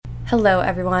Hello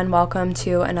everyone, welcome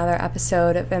to another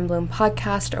episode of In Bloom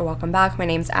Podcast, or welcome back. My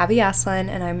name's Abby Eslin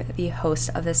and I'm the host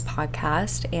of this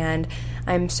podcast, and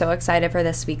I'm so excited for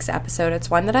this week's episode. It's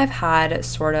one that I've had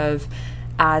sort of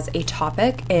as a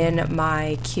topic in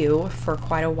my queue for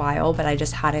quite a while, but I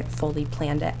just hadn't fully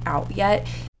planned it out yet.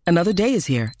 Another day is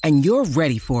here and you're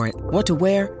ready for it. What to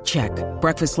wear? Check.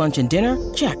 Breakfast, lunch, and dinner?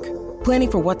 Check.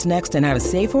 Planning for what's next and how to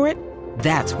save for it?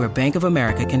 That's where Bank of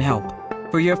America can help.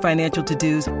 For your financial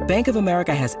to-dos, Bank of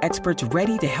America has experts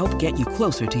ready to help get you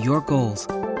closer to your goals.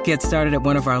 Get started at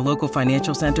one of our local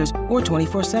financial centers or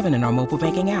 24/7 in our mobile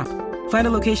banking app. Find a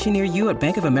location near you at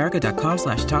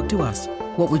bankofamerica.com/talktous.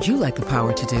 What would you like the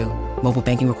power to do? Mobile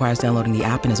banking requires downloading the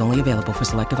app and is only available for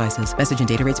select devices. Message and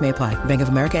data rates may apply. Bank of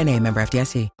America N.A., member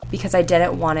FDIC. Because I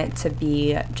didn't want it to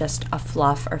be just a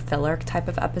fluff or filler type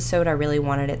of episode. I really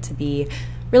wanted it to be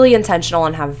really intentional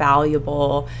and have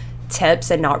valuable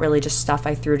tips and not really just stuff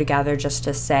I threw together just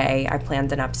to say I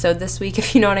planned an episode this week,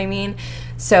 if you know what I mean.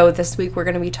 So this week we're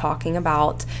going to be talking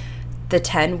about the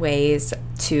 10 ways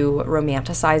to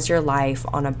romanticize your life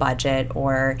on a budget,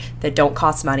 or that don't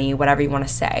cost money, whatever you want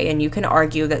to say. And you can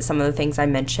argue that some of the things I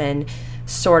mentioned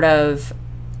sort of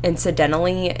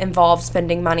incidentally involve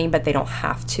spending money, but they don't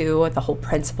have to. The whole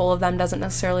principle of them doesn't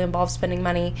necessarily involve spending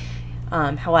money.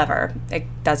 However, it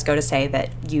does go to say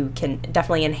that you can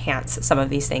definitely enhance some of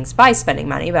these things by spending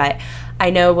money. But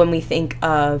I know when we think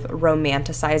of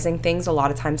romanticizing things, a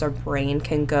lot of times our brain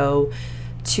can go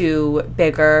to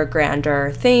bigger,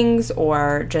 grander things,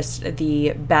 or just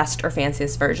the best or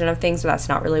fanciest version of things. But that's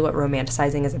not really what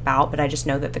romanticizing is about. But I just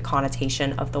know that the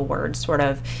connotation of the word sort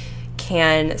of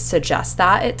can suggest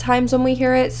that at times when we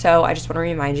hear it. So I just want to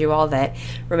remind you all that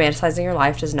romanticizing your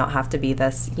life does not have to be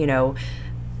this,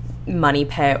 money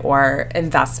pit or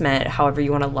investment, however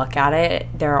you want to look at it.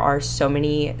 There are so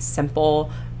many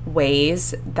simple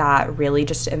ways that really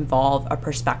just involve a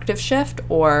perspective shift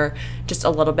or just a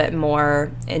little bit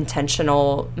more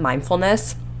intentional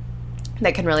mindfulness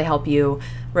that can really help you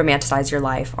romanticize your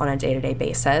life on a day-to-day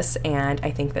basis. And I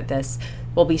think that this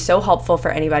will be so helpful for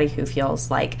anybody who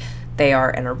feels like they are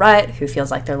in a rut, who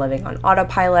feels like they're living on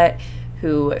autopilot,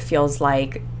 who feels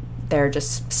like they're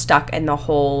just stuck in the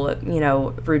whole,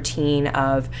 routine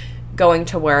of going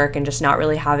to work and just not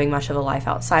really having much of a life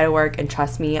outside of work. And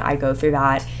trust me, I go through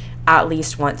that at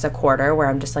least once a quarter where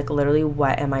I'm just like, literally,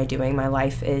 what am I doing? My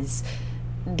life is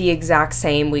the exact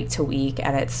same week to week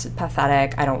and it's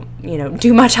pathetic. I don't,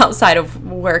 do much outside of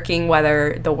working,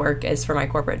 whether the work is for my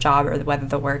corporate job or whether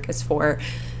the work is for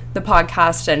the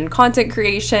podcast and content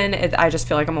creation. I just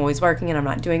feel like I'm always working and I'm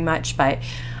not doing much, but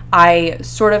I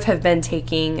sort of have been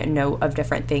taking note of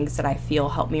different things that I feel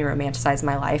help me romanticize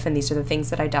my life, and these are the things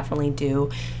that I definitely do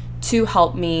to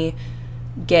help me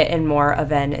get in more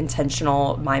of an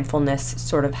intentional mindfulness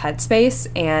sort of headspace.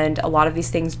 And a lot of these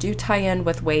things do tie in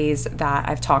with ways that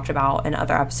I've talked about in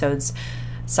other episodes,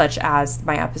 such as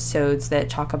my episodes that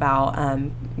talk about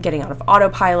getting out of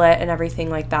autopilot and everything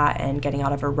like that, and getting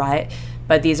out of a rut.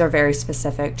 But these are very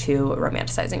specific to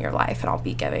romanticizing your life, and I'll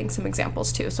be giving some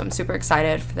examples too. So I'm super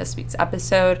excited for this week's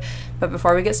episode. But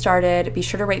before we get started, be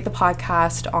sure to rate the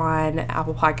podcast on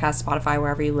Apple Podcasts, Spotify,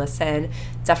 wherever you listen. It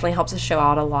definitely helps the show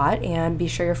out a lot. And be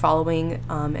sure you're following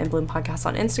In Bloom Podcast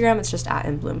on Instagram. It's just at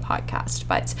In Bloom Podcast.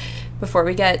 But before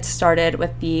we get started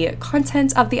with the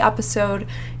content of the episode,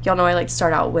 y'all know I like to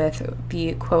start out with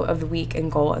the quote of the week and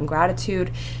goal and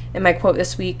gratitude. And my quote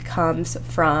this week comes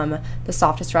from The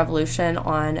Softest Revolution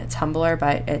on Tumblr,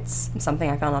 but it's something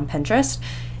I found on Pinterest.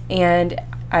 And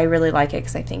I really like it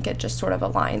because I think it just sort of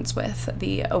aligns with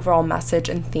the overall message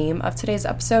and theme of today's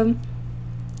episode.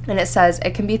 And it says,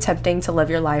 "It can be tempting to live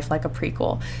your life like a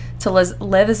prequel, to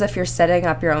live as if you're setting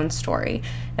up your own story.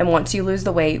 And once you lose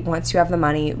the weight, once you have the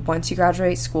money, once you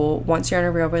graduate school, once you're in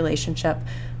a real relationship,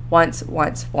 once,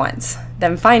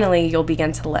 then finally you'll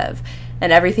begin to live.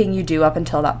 And everything you do up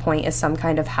until that point is some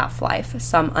kind of half-life,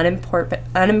 some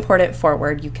unimportant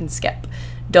forward you can skip.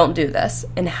 Don't do this.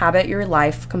 Inhabit your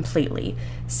life completely.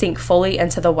 Sink fully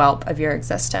into the whelp of your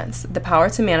existence. The power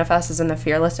to manifest is in the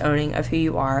fearless owning of who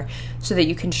you are so that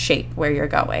you can shape where you're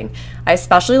going." I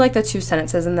especially like the two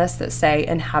sentences in this that say,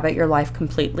 inhabit your life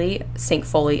completely, sink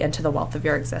fully into the wealth of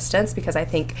your existence, because I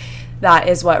think that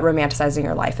is what romanticizing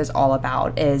your life is all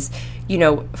about, is,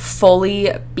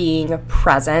 fully being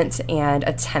present and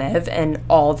attentive in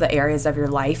all the areas of your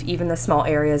life, even the small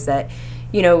areas that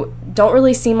don't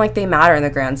really seem like they matter in the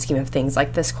grand scheme of things.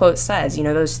 Like this quote says,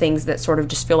 those things that sort of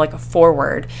just feel like a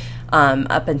forward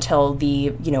up until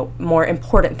the, more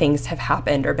important things have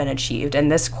happened or been achieved. And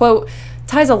this quote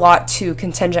ties a lot to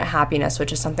contingent happiness,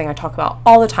 which is something I talk about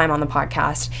all the time on the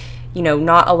podcast.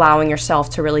 not allowing yourself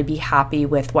to really be happy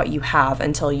with what you have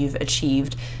until you've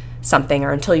achieved something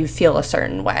or until you feel a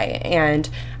certain way. And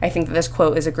I think that this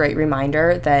quote is a great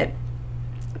reminder that,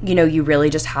 you really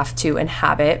just have to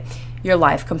inhabit your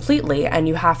life completely, and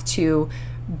you have to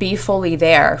be fully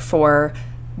there for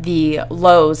the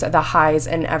lows, the highs,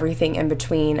 and everything in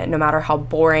between, no matter how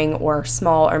boring or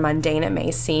small or mundane it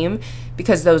may seem,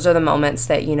 because those are the moments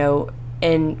that,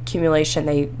 in accumulation,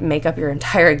 they make up your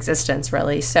entire existence,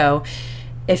 really. So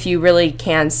if you really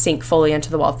can sink fully into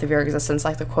the wealth of your existence,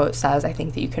 like the quote says, I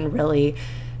think that you can really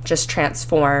just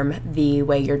transform the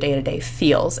way your day-to-day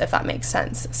feels, if that makes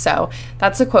sense. So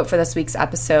that's the quote for this week's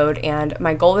episode. And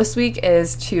my goal this week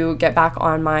is to get back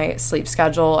on my sleep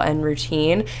schedule and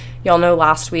routine. Y'all know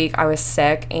last week I was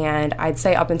sick, and I'd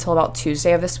say up until about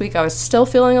Tuesday of this week, I was still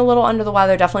feeling a little under the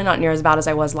weather, definitely not near as bad as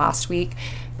I was last week,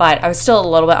 but I was still a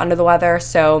little bit under the weather.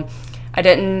 So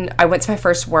I went to my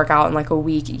first workout in like a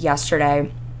week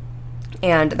yesterday,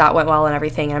 and that went well and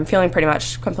everything. And I'm feeling pretty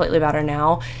much completely better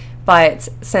now. But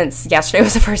since yesterday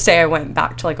was the first day I went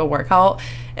back to like a workout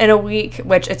in a week,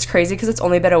 which it's crazy because it's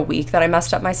only been a week that I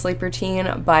messed up my sleep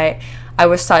routine, but I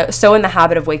was so in the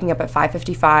habit of waking up at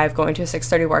 5:55, going to a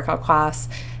 6:30 workout class,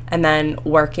 and then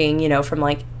working, from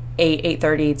like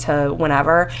 8:30 to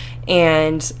whenever.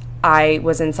 And I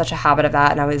was in such a habit of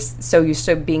that, and I was so used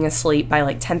to being asleep by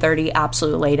like 10:30,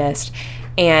 absolute latest.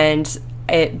 And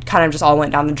it kind of just all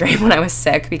went down the drain when I was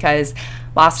sick, because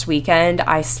last weekend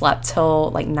I slept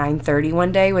till like 9:30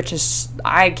 one day, which is,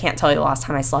 I can't tell you the last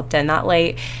time I slept in that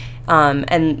late. Other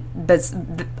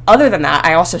than that,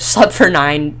 I also slept for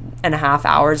 9.5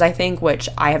 hours, I think, which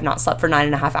I have not slept for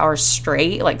 9.5 hours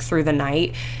straight, like through the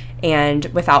night, and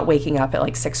without waking up at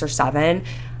like 6 or 7.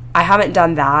 I haven't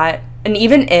done that. And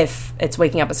even if it's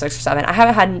waking up at 6 or 7, I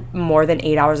haven't had more than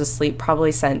 8 hours of sleep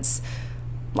probably since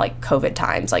like COVID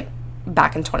times, like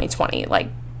back in 2020, like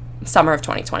summer of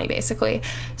 2020, basically.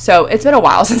 So it's been a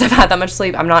while since I've had that much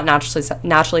sleep. I'm not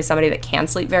naturally somebody that can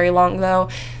sleep very long, though,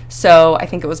 so I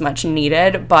think it was much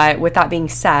needed. But with that being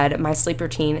said, my sleep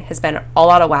routine has been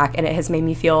all out of whack, and it has made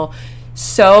me feel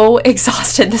so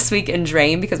exhausted this week and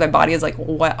drained, because my body is like,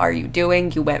 what are you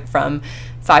doing? You went from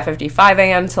 5:55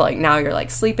 a.m. to like now you're like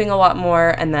sleeping a lot more,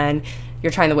 and then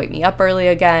you're trying to wake me up early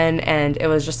again. And it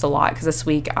was just a lot, because this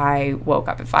week I woke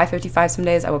up at 5:55 some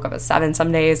days, I woke up at 7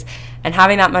 some days, and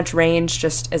having that much range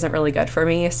just isn't really good for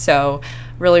me. So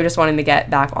really just wanting to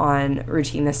get back on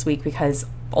routine this week, because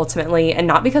ultimately, and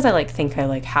not because I like think I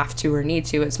like have to or need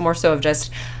to, it's more so of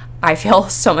just I feel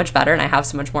so much better and I have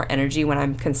so much more energy when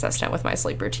I'm consistent with my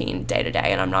sleep routine day to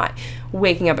day, and I'm not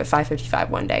waking up at 5:55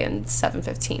 one day and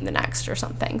 7:15 the next or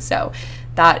something. So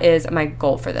that is my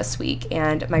goal for this week.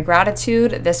 And my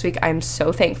gratitude this week, I'm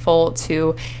so thankful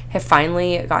to have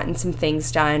finally gotten some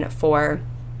things done for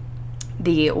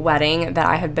the wedding that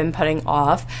I had been putting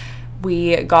off.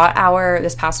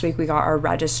 This past week we got our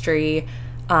registry.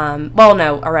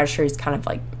 Our registry's kind of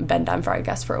like been done for, I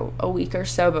guess, for a week or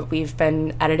so, but we've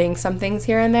been editing some things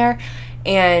here and there.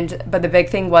 But the big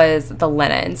thing was the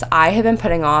linens. I had been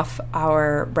putting off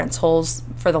our rentals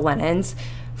for the linens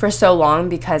for so long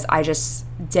because I just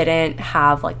didn't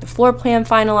have like the floor plan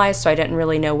finalized, so I didn't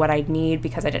really know what I'd need,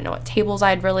 because I didn't know what tables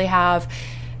I'd really have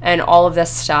and all of this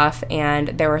stuff. And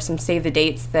there were some save the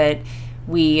dates that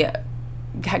we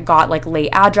got like late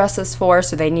addresses for,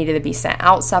 so they needed to be sent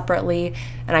out separately,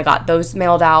 and I got those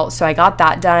mailed out. So I got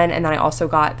that done, and then I also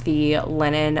got the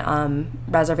linen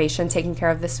reservation taken care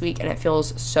of this week, and it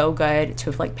feels so good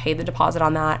to have like paid the deposit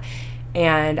on that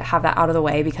and have that out of the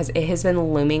way, because it has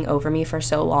been looming over me for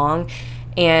so long.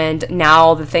 And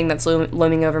now the thing that's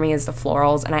looming over me is the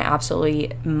florals, and I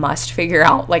absolutely must figure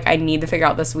out, like I need to figure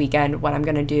out this weekend what I'm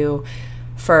gonna do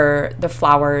for the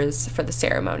flowers for the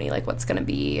ceremony, like what's gonna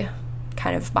be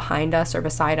kind of behind us or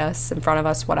beside us, in front of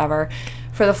us, whatever,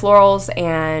 for the florals.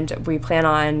 And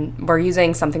we're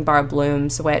using Something Borrowed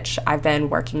Blooms, which I've been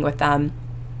working with them,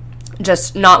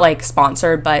 just not like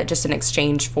sponsored, but just in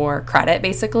exchange for credit,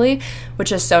 basically,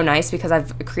 which is so nice, because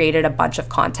I've created a bunch of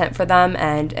content for them,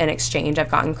 and in exchange I've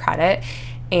gotten credit,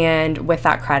 and with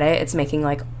that credit it's making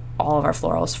like all of our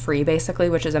florals free, basically,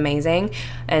 which is amazing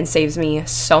and saves me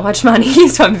so much money.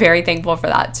 So I'm very thankful for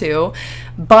that too.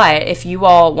 But if you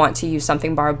all want to use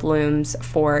Something Borrowed Blooms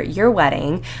for your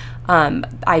wedding,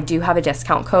 I do have a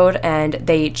discount code, and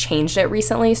they changed it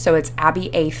recently, so it's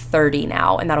AbbieA30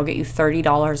 now, and that'll get you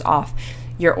 $30 off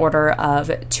your order of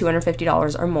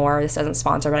 $250 or more. This doesn't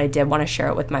sponsor, but I did want to share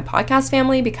it with my podcast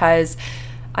family, because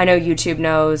I know YouTube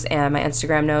knows and my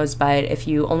Instagram knows, but if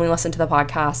you only listen to the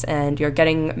podcast and you're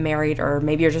getting married, or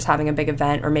maybe you're just having a big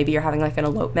event, or maybe you're having like an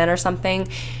elopement or something,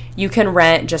 you can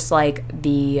rent just like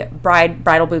the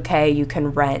bridal bouquet. You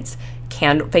can rent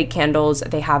fake candles.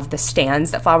 They have the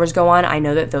stands that flowers go on. I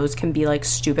know that those can be like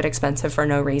stupid expensive for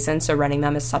no reason, so renting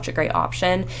them is such a great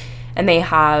option. And they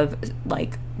have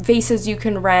like vases you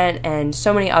can rent and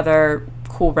so many other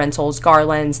cool rentals,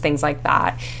 garlands, things like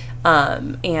that.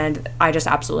 And I just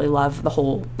absolutely love the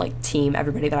whole like team.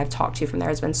 Everybody that I've talked to from there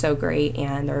has been so great,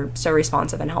 and they're so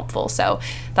responsive and helpful. So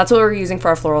that's what we're using for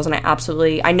our florals, and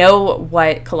I know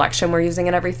what collection we're using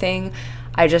and everything.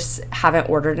 I just haven't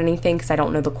ordered anything because I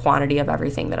don't know the quantity of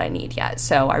everything that I need yet.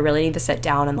 So I really need to sit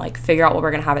down and like figure out what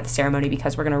we're going to have at the ceremony,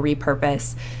 because we're going to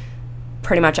repurpose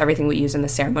pretty much everything we use in the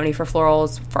ceremony for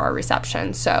florals for our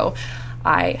reception. So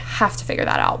I have to figure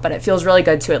that out, but it feels really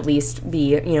good to at least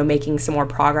be, making some more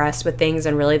progress with things.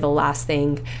 And really the last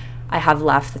thing I have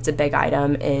left that's a big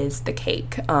item is the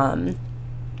cake. And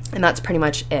that's pretty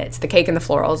much it. The cake and the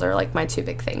florals are like my two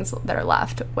big things that are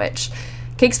left, which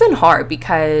cake's been hard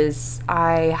because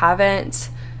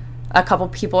a couple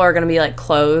people are going to be like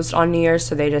closed on New Year's,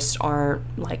 so they just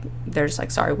aren't like, they're just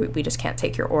like, sorry, we just can't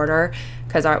take your order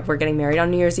because we're getting married on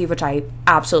New Year's Eve, which I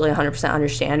absolutely 100%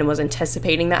 understand and was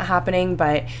anticipating that happening.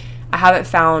 But I haven't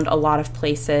found a lot of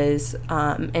places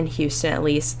in Houston at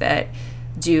least that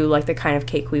do like the kind of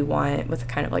cake we want with the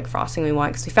kind of like frosting we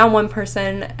want, because we found one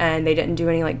person and they didn't do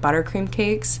any like buttercream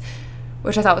cakes,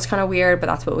 which I thought was kind of weird, but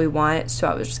that's what we want. So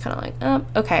I was just kind of like,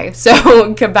 okay,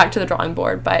 so come back to the drawing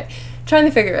board, but trying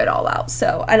to figure it all out.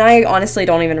 So, and I honestly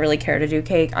don't even really care to do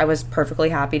cake. I was perfectly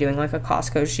happy doing like a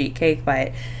Costco sheet cake,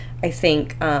 but I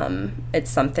think it's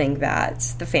something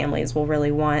that the families will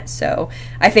really want. So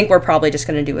I think we're probably just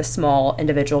going to do a small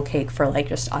individual cake for like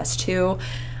just us two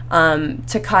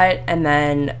to cut, and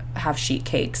then have sheet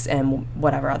cakes and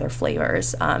whatever other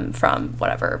flavors from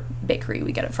whatever bakery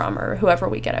we get it from or whoever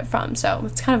we get it from. So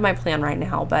it's kind of my plan right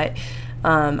now, but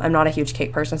I'm not a huge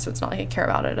cake person, so it's not like I care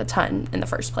about it a ton in the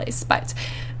first place. But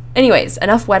anyways,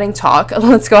 enough wedding talk.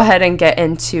 Let's go ahead and get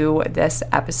into this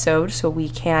episode so we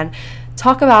can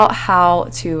talk about how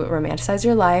to romanticize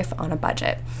your life on a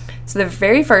budget. So the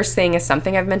very first thing is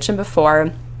something I've mentioned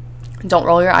before. Don't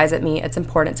roll your eyes at me. It's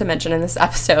important to mention in this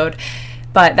episode,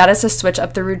 but that is to switch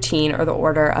up the routine or the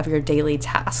order of your daily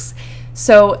tasks.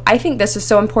 So I think this is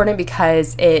so important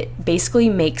because it basically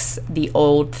makes the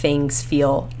old things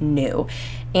feel new.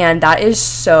 And that is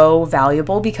so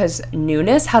valuable because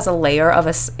newness has a layer of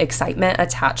excitement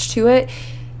attached to it.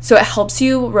 So it helps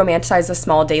you romanticize the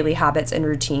small daily habits and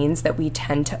routines that we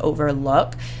tend to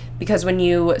overlook. Because when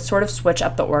you sort of switch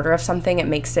up the order of something, it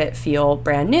makes it feel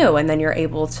brand new. And then you're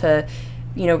able to,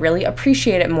 really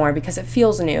appreciate it more because it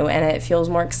feels new and it feels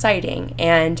more exciting.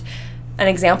 And an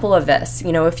example of this,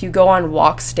 if you go on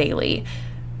walks daily,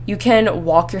 you can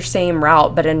walk your same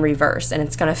route but in reverse, and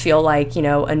it's going to feel like,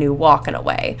 a new walk in a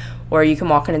way. Or you can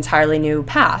walk an entirely new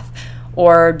path.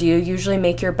 Or do you usually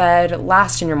make your bed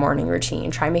last in your morning routine?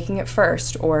 Try making it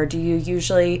first. Or do you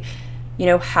usually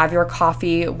have your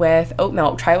coffee with oat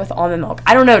milk? Try it with almond milk.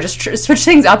 I don't know, just switch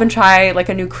things up and try like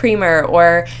a new creamer,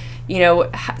 or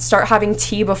start having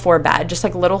tea before bed. Just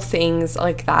like little things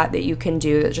like that you can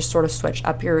do that just sort of switch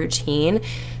up your routine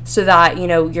so that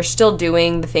you're still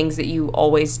doing the things that you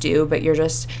always do, but you're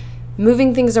just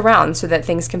moving things around so that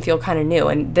things can feel kind of new.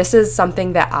 And this is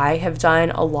something that I have done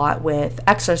a lot with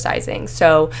exercising.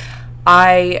 So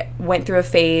I went through a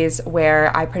phase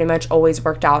where I pretty much always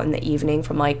worked out in the evening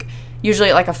from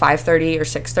usually like a 5:30 or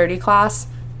 6:30 class.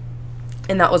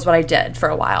 And that was what I did for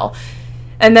a while.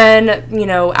 And then,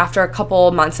 after a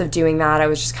couple months of doing that, I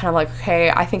was just kind of like,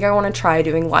 okay, I think I want to try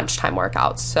doing lunchtime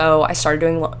workouts. So I started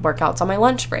doing workouts on my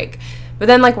lunch break. But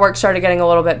then work started getting a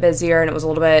little bit busier, and it was a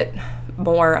little bit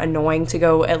more annoying to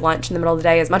go at lunch in the middle of the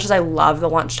day. As much as I love the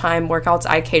lunchtime workouts,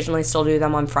 I occasionally still do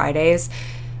them on Fridays.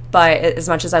 But as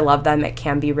much as I love them, it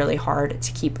can be really hard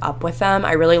to keep up with them.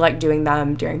 I really like doing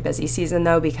them during busy season,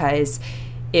 though, because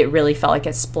it really felt like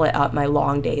it split up my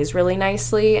long days really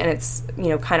nicely. And it's,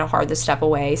 kind of hard to step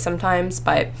away sometimes.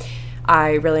 But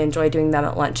I really enjoy doing them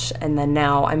at lunch. And then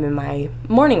now I'm in my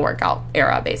morning workout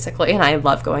era, basically. And I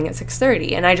love going at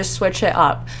 6:30. And I just switch it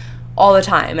up all the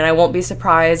time. And I won't be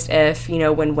surprised if,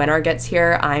 when winter gets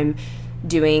here, I'm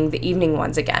doing the evening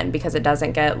ones again, because it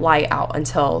doesn't get light out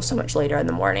until so much later in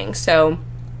the morning. So,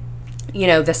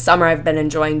 this summer I've been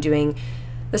enjoying doing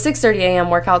the 6:30 a.m.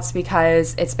 workouts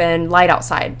because it's been light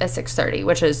outside at 6:30,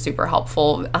 which is super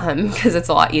helpful because it's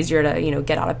a lot easier to,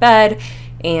 get out of bed,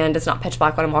 and it's not pitch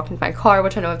black when I'm walking to my car,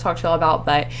 which I know I've talked to you all about,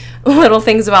 but little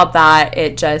things about that,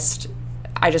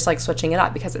 I just like switching it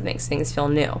up because it makes things feel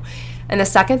new. And the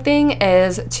second thing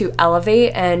is to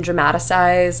elevate and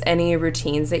dramatize any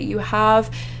routines that you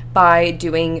have by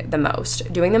doing the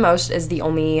most. Doing the most is the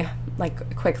only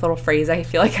like quick little phrase I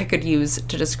feel like I could use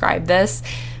to describe this.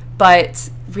 But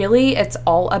really, it's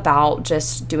all about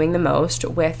just doing the most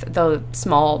with the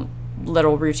small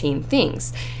little routine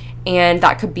things. And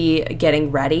that could be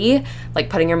getting ready, like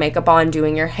putting your makeup on,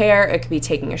 doing your hair. It could be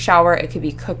taking a shower. It could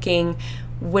be cooking.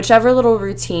 Whichever little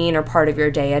routine or part of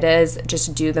your day it is,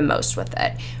 just do the most with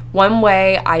it. One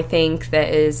way I think that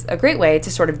is a great way to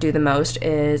sort of do the most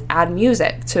is add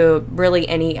music to really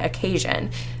any occasion,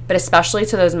 but especially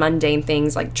to those mundane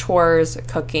things like chores,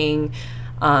 cooking,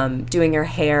 doing your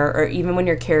hair, or even when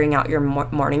you're carrying out your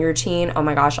morning routine. Oh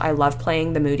my gosh, I love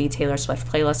playing the Moody Taylor Swift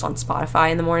playlist on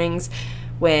Spotify in the mornings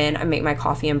when I make my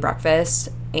coffee and breakfast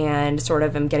and sort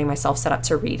of am getting myself set up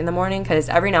to read in the morning, because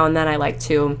every now and then I like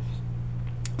to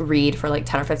read for like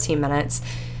 10 or 15 minutes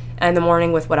in the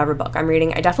morning with whatever book I'm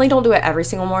reading. I definitely don't do it every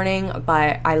single morning,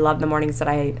 but I love the mornings that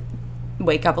I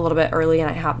wake up a little bit early and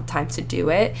I have the time to do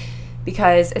it,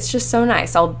 because it's just so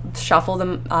nice. I'll shuffle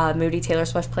the Moody Taylor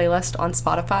Swift playlist on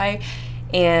Spotify,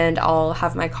 and I'll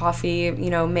have my coffee,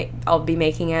 I'll be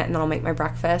making it, and then I'll make my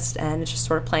breakfast, and it's just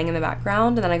sort of playing in the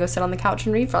background, and then I go sit on the couch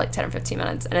and read for like 10 or 15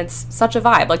 minutes, and it's such a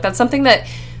vibe. Like, that's something that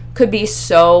could be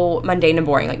so mundane and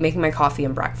boring, like making my coffee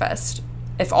and breakfast.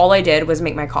 If all I did was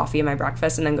make my coffee and my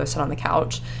breakfast and then go sit on the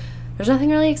couch, there's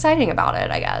nothing really exciting about it,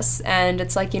 I guess. And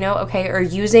it's like, okay, or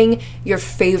using your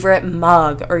favorite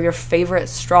mug or your favorite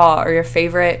straw or your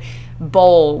favorite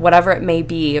bowl, whatever it may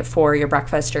be for your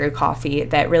breakfast or your coffee,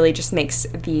 that really just makes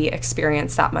the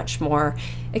experience that much more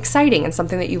exciting and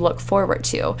something that you look forward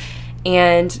to.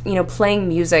 And, playing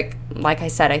music, like I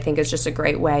said, I think is just a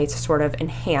great way to sort of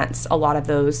enhance a lot of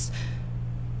those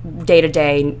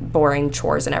day-to-day boring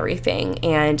chores and everything.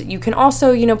 And you can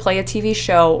also, play a TV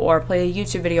show or play a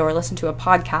YouTube video or listen to a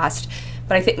podcast.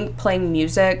 But I think playing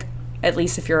music, at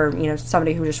least if you're,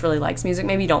 somebody who just really likes music,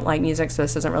 maybe you don't like music, so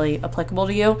this isn't really applicable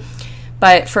to you.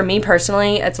 But for me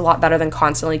personally, it's a lot better than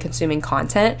constantly consuming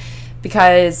content,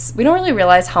 because we don't really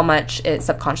realize how much it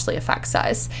subconsciously affects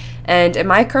us. And in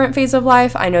my current phase of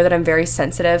life, I know that I'm very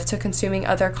sensitive to consuming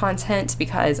other content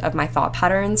because of my thought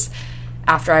patterns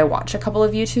after I watch a couple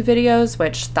of YouTube videos,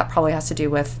 which that probably has to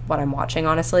do with what I'm watching,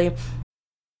 honestly.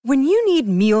 When you need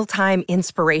mealtime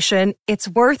inspiration, it's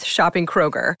worth shopping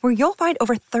Kroger, where you'll find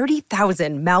over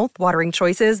 30,000 mouth-watering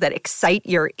choices that excite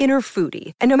your inner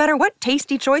foodie. And no matter what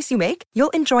tasty choice you make,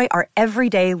 you'll enjoy our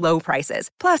everyday low prices,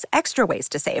 plus extra ways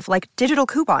to save, like digital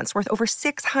coupons worth over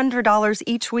 $600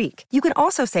 each week. You can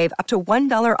also save up to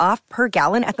 $1 off per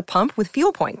gallon at the pump with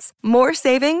fuel points. More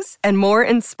savings and more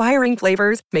inspiring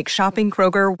flavors make shopping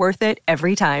Kroger worth it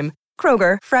every time.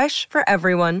 Kroger, fresh for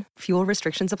everyone. Fuel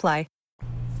restrictions apply.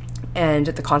 And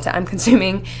the content I'm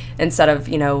consuming, instead of,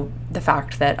 the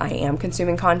fact that I am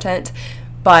consuming content.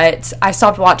 But I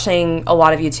stopped watching a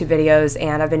lot of YouTube videos,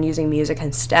 and I've been using music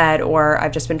instead, or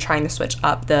I've just been trying to switch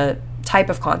up the type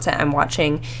of content I'm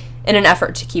watching in an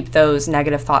effort to keep those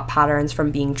negative thought patterns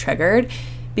from being triggered,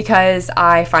 because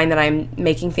I find that I'm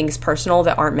making things personal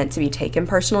that aren't meant to be taken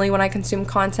personally when I consume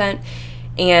content.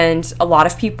 And a lot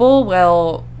of people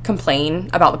will complain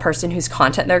about the person whose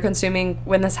content they're consuming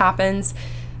when this happens.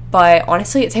 But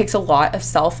honestly, it takes a lot of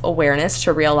self-awareness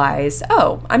to realize,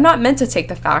 oh, I'm not meant to take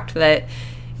the fact that,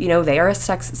 they are a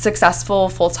successful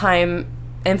full-time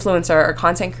influencer or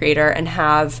content creator and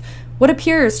have what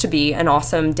appears to be an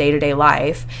awesome day-to-day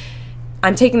life.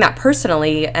 I'm taking that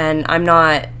personally, and I'm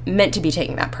not meant to be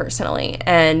taking that personally.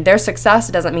 And their success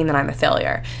doesn't mean that I'm a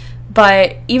failure.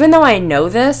 But even though I know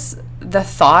this, the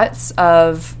thoughts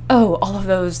of, oh, all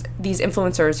of these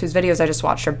influencers whose videos I just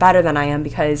watched are better than I am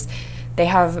because they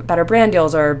have better brand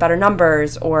deals or better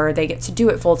numbers, or they get to do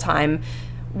it full time,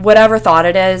 whatever thought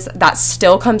it is, that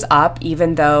still comes up,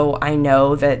 even though I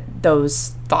know that those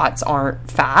thoughts aren't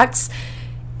facts.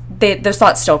 Those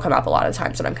thoughts still come up a lot of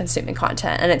times when I'm consuming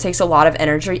content, and it takes a lot of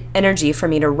energy for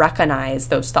me to recognize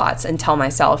those thoughts and tell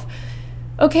myself,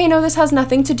 okay, no, this has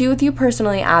nothing to do with you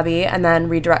personally, Abby, and then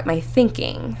redirect my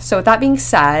thinking. So with that being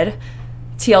said,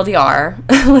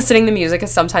 TLDR, listening to music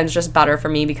is sometimes just better for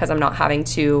me because I'm not having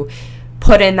to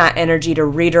put in that energy to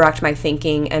redirect my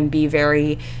thinking and be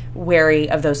very wary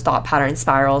of those thought pattern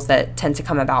spirals that tend to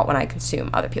come about when I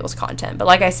consume other people's content. But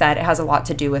like I said, it has a lot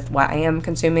to do with what I am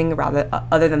consuming, rather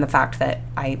other than the fact that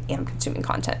I am consuming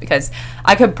content, because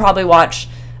I could probably watch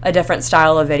a different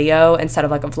style of video instead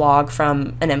of like a vlog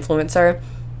from an influencer,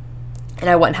 and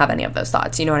I wouldn't have any of those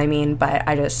thoughts, you know what I mean? But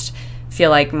I just feel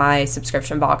like my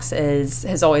subscription box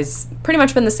has always pretty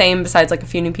much been the same, besides like a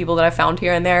few new people that I found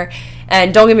here and there.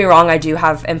 And don't get me wrong, I do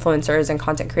have influencers and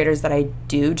content creators that I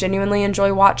do genuinely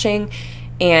enjoy watching,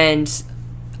 and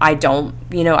I don't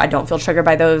feel triggered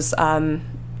by those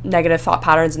negative thought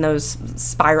patterns and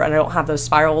those I don't have those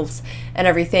spirals and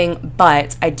everything.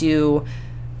 But I do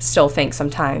still think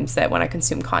sometimes that when I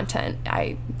consume content,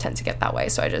 I tend to get that way.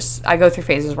 So I go through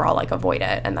phases where I'll like avoid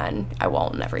it, and then I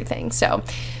won't, and everything. So,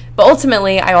 but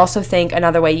ultimately, I also think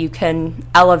another way you can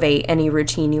elevate any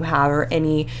routine you have or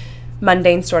any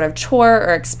mundane sort of chore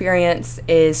or experience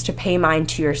is to pay mind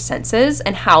to your senses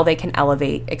and how they can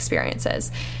elevate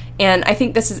experiences. And I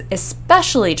think this is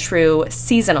especially true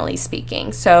seasonally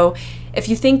speaking. So if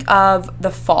you think of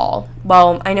the fall,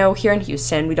 well, I know here in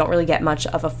Houston, we don't really get much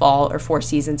of a fall or 4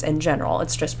 seasons in general.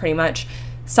 It's just pretty much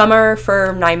summer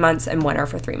for 9 months and winter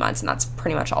for 3 months, and that's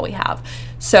pretty much all we have.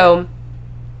 So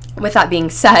with that being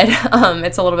said,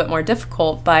 it's a little bit more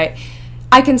difficult, but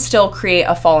I can still create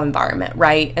a fall environment,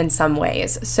 right, in some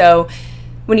ways. So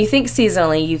when you think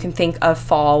seasonally, you can think of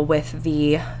fall with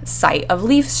the sight of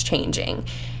leaves changing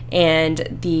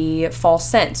and the fall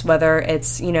scents, whether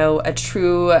it's, a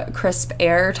true crisp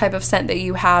air type of scent that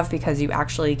you have because you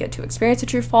actually get to experience a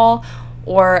true fall,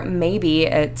 or maybe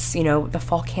it's, the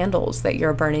fall candles that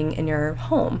you're burning in your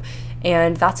home.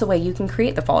 And that's a way you can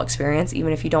create the fall experience,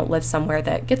 even if you don't live somewhere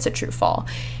that gets a true fall.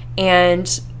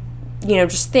 And,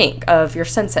 just think of your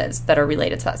senses that are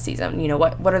related to that season.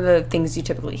 What are the things you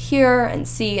typically hear and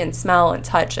see and smell and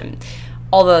touch and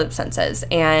all the senses.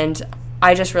 And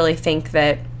I just really think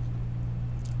that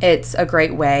it's a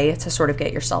great way to sort of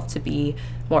get yourself to be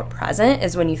more present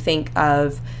is when you think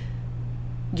of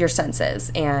your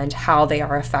senses and how they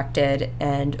are affected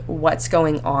and what's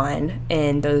going on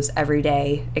in those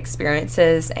everyday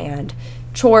experiences and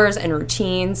chores and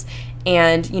routines.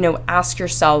 And, ask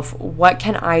yourself, what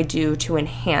can I do to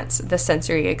enhance the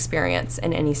sensory experience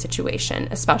in any situation,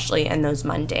 especially in those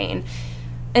mundane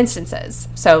instances?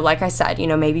 So like I said,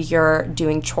 maybe you're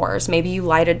doing chores. Maybe you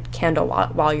light a candle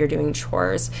while you're doing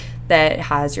chores that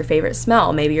has your favorite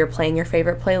smell. Maybe you're playing your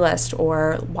favorite playlist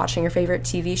or watching your favorite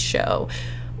TV show,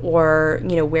 or,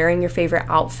 wearing your favorite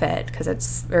outfit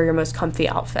or your most comfy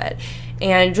outfit.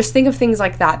 And just think of things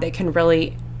like that can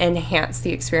really enhance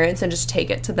the experience and just take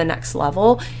it to the next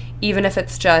level, even if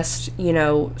it's just,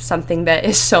 something that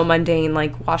is so mundane,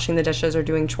 like washing the dishes or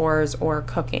doing chores or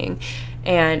cooking.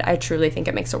 And I truly think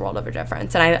it makes a world of a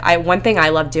difference. And I one thing I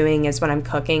love doing is when I'm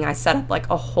cooking, I set up like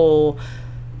a whole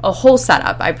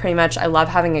setup. I love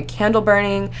having a candle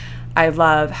burning. I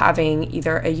love having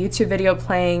either a YouTube video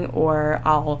playing, or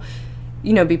I'll,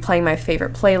 be playing my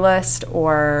favorite playlist,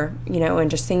 or, and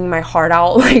just singing my heart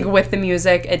out like with the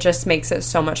music. It just makes it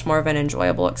so much more of an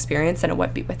enjoyable experience than it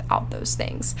would be without those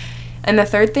things. And the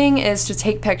third thing is to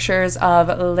take pictures of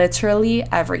literally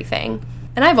everything.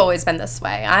 And I've always been this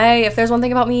way. If there's one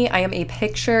thing about me, I am a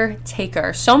picture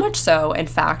taker. So much so, in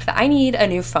fact, that I need a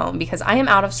new phone because I am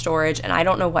out of storage and I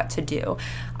don't know what to do.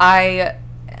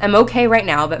 I'm okay right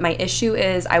now, but my issue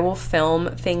is I will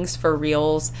film things for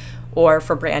reels or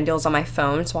for brand deals on my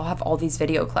phone, so I'll have all these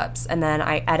video clips, and then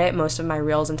I edit most of my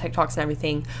reels and TikToks and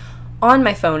everything on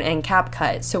my phone in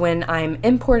CapCut. So when I'm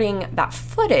importing that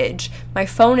footage, my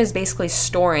phone is basically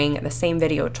storing the same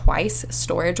video twice,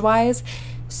 storage-wise,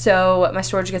 so my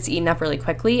storage gets eaten up really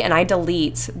quickly, and I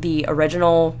delete the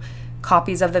original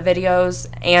copies of the videos,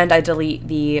 and I delete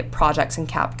the projects in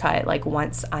CapCut like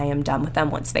once I am done with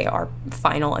them, once they are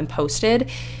final and posted.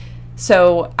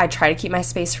 So I try to keep my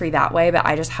space free that way, but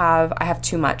I have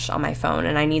too much on my phone,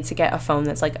 and I need to get a phone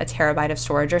that's like a terabyte of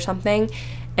storage or something.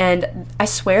 And I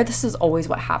swear this is always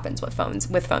what happens with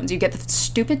phones. You get the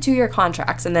stupid 2-year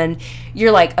contracts, and then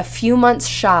you're like a few months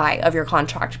shy of your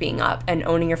contract being up and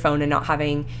owning your phone and not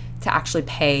having to actually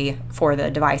pay for the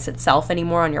device itself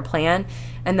anymore on your plan.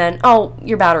 And then,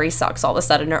 your battery sucks all of a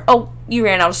sudden, or, you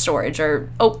ran out of storage,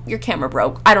 or, your camera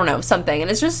broke. I don't know, something.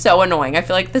 And it's just so annoying. I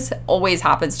feel like this always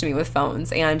happens to me with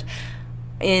phones. And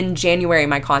in January,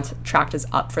 my contract is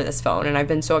up for this phone, and I've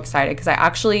been so excited because I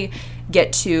actually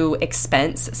get to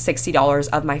expense $60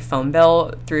 of my phone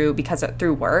bill through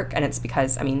work. And it's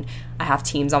because, I have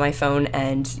Teams on my phone,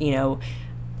 and,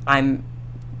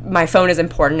 my phone is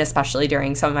important, especially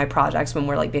during some of my projects when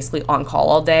we're like basically on call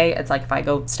all day. It's like if I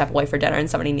go step away for dinner and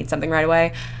somebody needs something right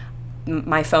away,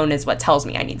 my phone is what tells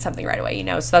me I need something right away,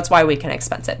 So that's why we can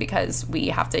expense it, because we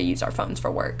have to use our phones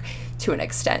for work to an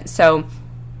extent. So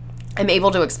I'm able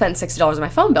to expense $60 of my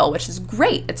phone bill, which is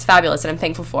great. It's fabulous, and I'm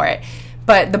thankful for it.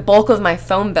 But the bulk of my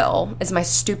phone bill is my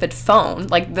stupid phone,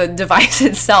 like the device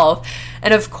itself.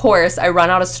 And of course, I run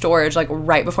out of storage like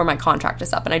right before my contract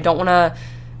is up, and I don't want to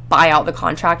buy out the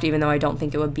contract, even though I don't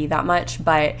think it would be that much.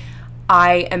 But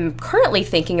I am currently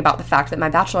thinking about the fact that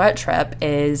my bachelorette trip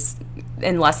is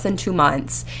in less than 2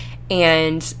 months.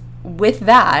 And with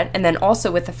that, and then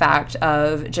also with the fact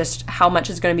of just how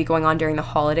much is going to be going on during the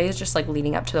holidays, just like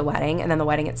leading up to the wedding and then the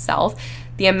wedding itself,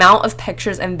 the amount of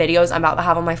pictures and videos I'm about to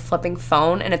have on my flipping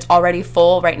phone, and it's already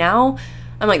full right now,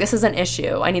 I'm like, this is an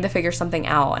issue. I need to figure something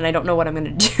out, and I don't know what I'm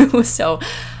going to do. So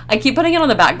I keep putting it on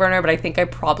the back burner, but I think I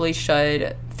probably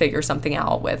should figure something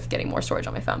out with getting more storage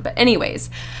on my phone. But anyways,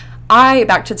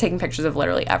 back to taking pictures of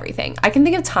literally everything. I can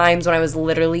think of times when I was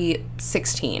literally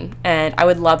 16, and I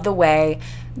would love the way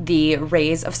the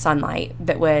rays of sunlight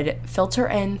that would filter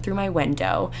in through my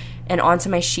window and onto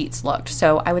my sheets looked.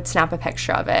 So I would snap a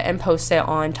picture of it and post it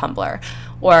on Tumblr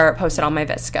or post it on my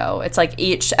Visco. It's like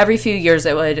every few years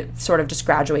it would sort of just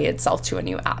graduate itself to a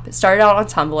new app. It started out on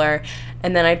Tumblr,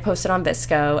 and then I'd post it on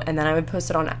Visco, and then I would post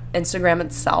it on Instagram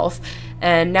itself.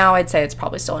 And now I'd say it's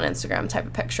probably still an Instagram type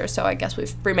of picture. So I guess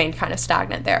we've remained kind of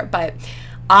stagnant there. But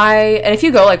and if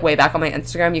you go like way back on my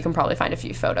Instagram, you can probably find a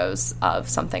few photos of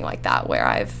something like that where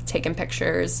I've taken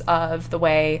pictures of the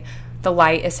way the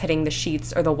light is hitting the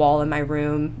sheets or the wall in my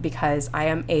room, because I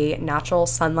am a natural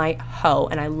sunlight hoe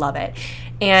and I love it.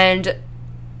 And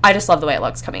I just love the way it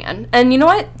looks coming in. And you know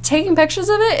what? Taking pictures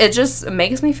of it just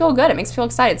makes me feel good. It makes me feel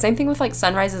excited. Same thing with like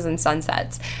sunrises and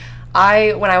sunsets.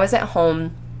 When I was at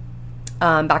home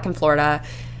back in Florida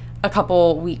a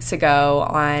couple weeks ago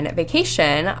on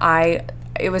vacation,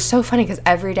 it was so funny because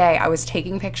every day I was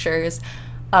taking pictures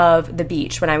of the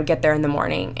beach when I would get there in the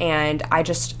morning. And I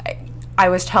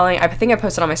think I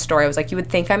posted on my story, I was like, you would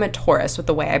think I'm a tourist with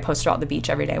the way I post about the beach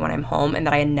every day when I'm home, and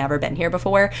that I had never been here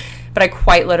before. But I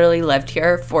quite literally lived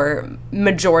here for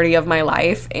majority of my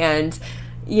life. And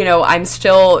you know, I'm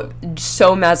still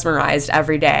so mesmerized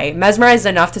every day. Mesmerized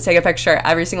enough to take a picture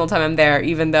every single time I'm there,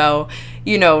 even though,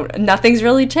 you know, nothing's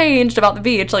really changed about the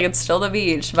beach. Like, it's still the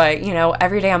beach. But, you know,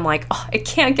 every day I'm like, oh, it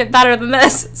can't get better than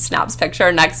this. Snaps picture.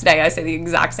 Next day I say the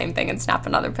exact same thing and snap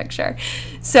another picture.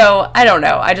 So, I don't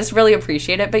know. I just really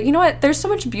appreciate it. But you know what? There's so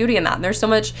much beauty in that. And there's so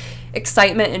much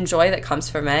excitement and joy that comes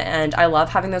from it. And I love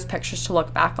having those pictures to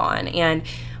look back on. And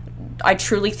I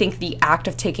truly think the act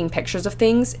of taking pictures of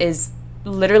things is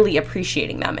literally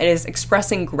appreciating them. It is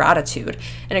expressing gratitude,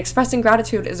 and expressing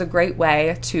gratitude is a great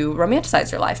way to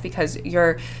romanticize your life, because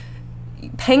you're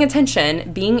paying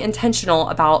attention, being intentional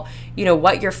about, you know,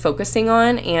 what you're focusing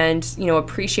on, and, you know,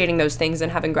 appreciating those things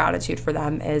and having gratitude for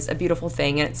them is a beautiful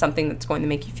thing, and it's something that's going to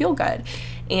make you feel good.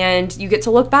 And you get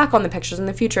to look back on the pictures in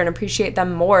the future and appreciate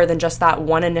them more than just that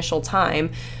one initial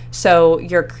time. So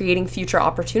you're creating future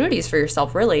opportunities for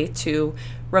yourself, really, to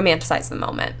romanticize the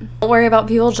moment. Don't worry about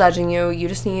people judging you. You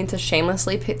just need to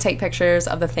shamelessly take pictures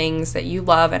of the things that you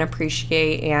love and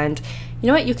appreciate. And you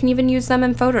know what? You can even use them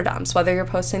in photo dumps, whether you're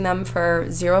posting them for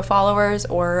 0 followers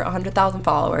or 100,000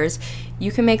 followers.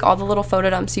 You can make all the little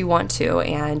photo dumps you want to.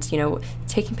 And, you know,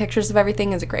 taking pictures of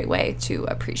everything is a great way to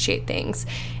appreciate things.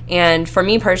 And for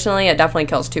me personally, it definitely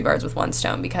kills 2 birds with 1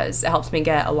 stone, because it helps me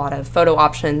get a lot of photo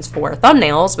options for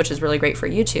thumbnails, which is really great for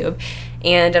YouTube.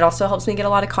 And it also helps me get a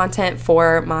lot of content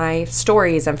for my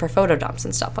stories and for photo dumps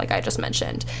and stuff like I just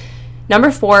mentioned. Number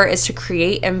 4 is to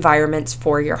create environments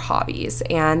for your hobbies.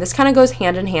 And this kind of goes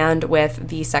hand in hand with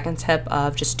the second tip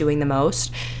of just doing the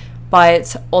most.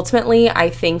 But ultimately, I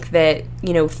think that,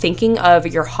 you know, thinking of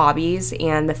your hobbies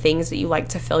and the things that you like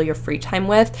to fill your free time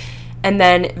with, and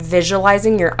then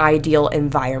visualizing your ideal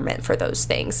environment for those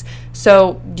things.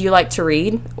 So, do you like to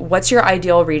read? What's your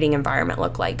ideal reading environment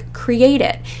look like? Create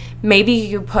it. Maybe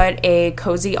you put a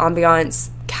cozy ambiance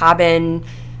cabin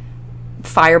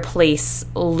fireplace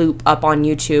loop up on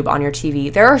YouTube on your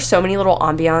TV. There are so many little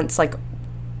ambiance, like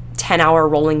 10-hour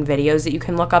rolling videos that you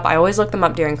can look up. I always look them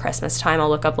up during Christmas time. I'll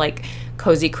look up like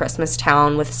cozy Christmas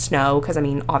town with snow, because I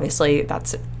mean, obviously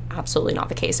that's absolutely not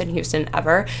the case in Houston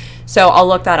ever. So I'll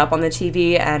look that up on the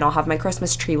TV, and I'll have my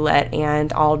Christmas tree lit,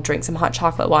 and I'll drink some hot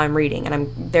chocolate while I'm reading.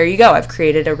 And there you go. I've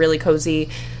created a really cozy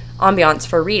ambiance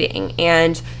for reading.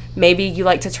 And maybe you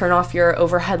like to turn off your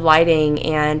overhead lighting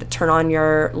and turn on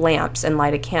your lamps and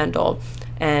light a candle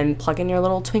and plug in your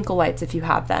little twinkle lights if you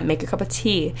have them. Make a cup of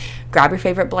tea, grab your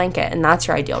favorite blanket, and that's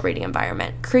your ideal reading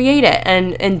environment. Create it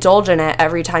and indulge in it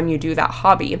every time you do that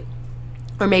hobby.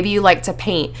 Or maybe you like to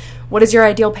paint. What does your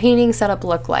ideal painting setup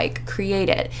look like? Create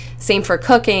it. Same for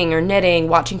cooking or knitting,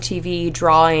 watching TV,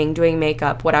 drawing, doing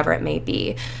makeup, whatever it may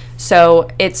be. So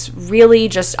it's really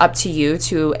just up to you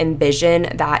to envision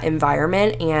that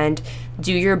environment and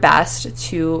do your best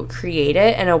to create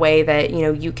it in a way that, you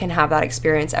know, you can have that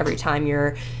experience every time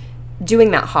you're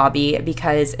doing that hobby,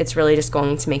 because it's really just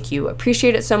going to make you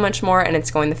appreciate it so much more, and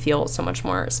it's going to feel so much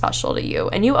more special to you.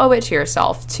 And you owe it to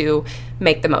yourself to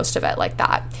make the most of it like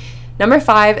that. Number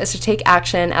 5 is to take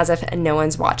action as if no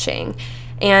one's watching.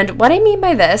 And what I mean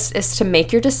by this is to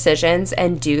make your decisions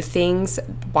and do things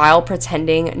while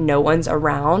pretending no one's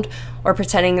around, or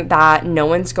pretending that no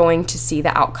one's going to see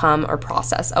the outcome or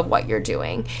process of what you're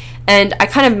doing. And I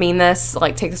kind of mean this,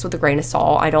 like, take this with a grain of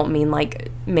salt. I don't mean like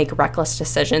make reckless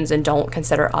decisions and don't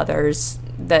consider others,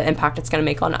 the impact it's going to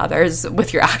make on others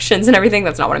with your actions and everything.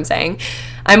 That's not what I'm saying.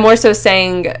 I'm more so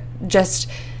saying just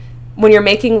when you're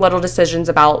making little decisions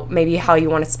about maybe how you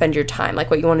want to spend your time,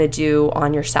 like what you want to do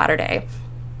on your Saturday,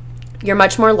 you're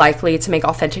much more likely to make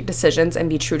authentic decisions and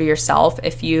be true to yourself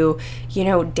if you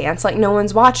dance like no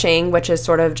one's watching, which is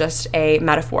sort of just a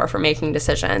metaphor for making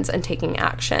decisions and taking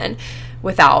action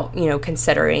without,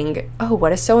 considering, oh,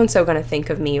 what is so-and-so going to think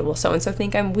of me? Will so-and-so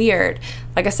think I'm weird?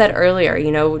 Like I said earlier,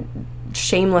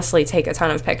 shamelessly take a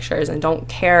ton of pictures and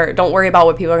don't worry about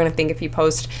what people are going to think if you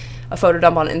post a photo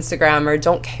dump on Instagram, or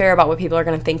don't care about what people are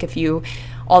going to think if you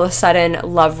all of a sudden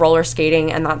love roller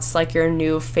skating and that's like your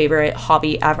new favorite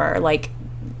hobby ever. Like,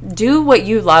 do what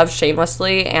you love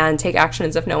shamelessly and take action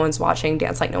as if no one's watching,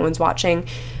 dance like no one's watching.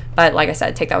 But like I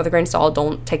said, take that with a grain of salt.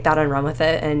 Don't take that and run with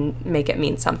it and make it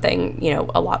mean something,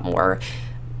 a lot more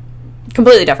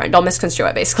completely different. Don't misconstrue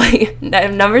it, basically.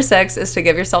 Number 6 is to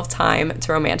give yourself time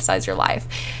to romanticize your life.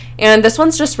 And this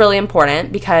one's just really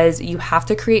important because you have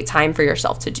to create time for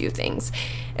yourself to do things.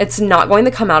 It's not going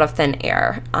to come out of thin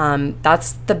air.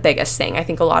 That's the biggest thing. I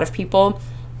think a lot of people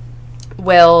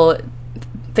will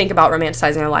think about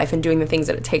romanticizing their life and doing the things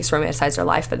that it takes to romanticize their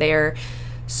life, but they are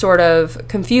sort of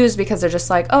confused because they're just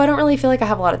like, oh, I don't really feel like I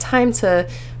have a lot of time to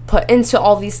put into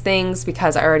all these things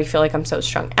because I already feel like I'm so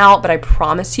strung out. But I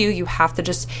promise you have to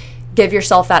just give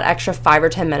yourself that extra 5 or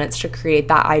 10 minutes to create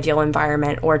that ideal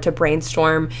environment, or to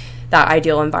brainstorm that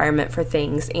ideal environment for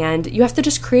things. And you have to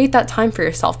just create that time for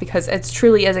yourself, because it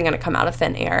truly isn't going to come out of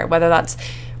thin air, whether that's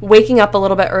waking up a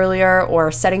little bit earlier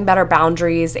or setting better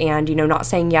boundaries and, not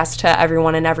saying yes to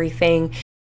everyone and everything.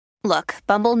 Look,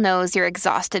 Bumble knows you're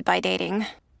exhausted by dating.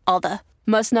 All the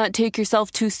must not take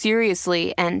yourself too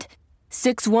seriously and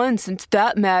 6'1" since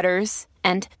that matters.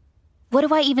 And what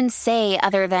do I even say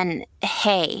other than,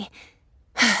 hey?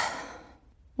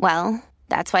 Well,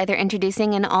 that's why they're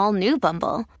introducing an all-new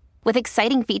Bumble, with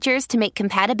exciting features to make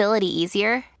compatibility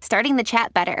easier, starting the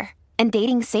chat better, and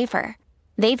dating safer.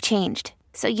 They've changed,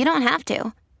 so you don't have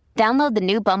to. Download the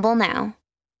new Bumble now.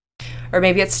 Or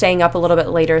maybe it's staying up a little bit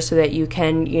later so that you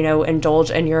can,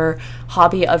 indulge in your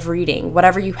hobby of reading.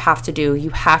 Whatever you have to do,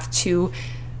 you have to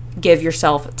give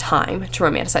yourself time to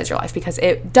romanticize your life, because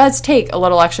it does take a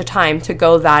little extra time to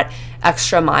go that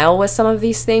extra mile with some of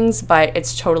these things, but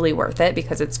it's totally worth it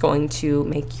because it's going to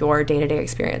make your day-to-day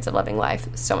experience of living life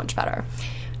so much better.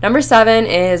 Number 7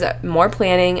 is more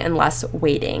planning and less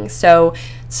waiting. So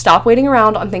stop waiting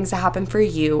around on things to happen for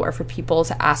you or for people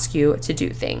to ask you to do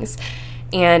things.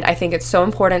 And I think it's so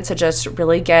important to just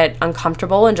really get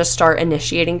uncomfortable and just start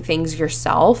initiating things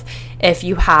yourself if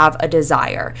you have a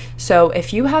desire. So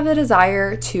if you have the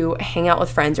desire to hang out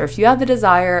with friends, or if you have the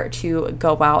desire to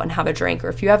go out and have a drink, or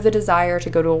if you have the desire to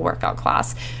go to a workout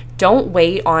class, don't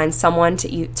wait on someone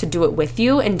to do it with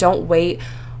you, and don't wait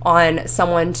on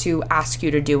someone to ask you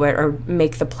to do it or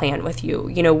make the plan with you.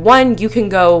 One, you can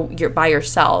go by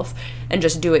yourself and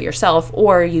just do it yourself,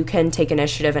 or you can take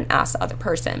initiative and ask the other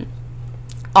person.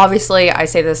 Obviously, I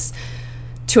say this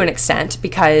to an extent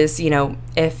because,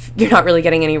 if you're not really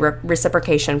getting any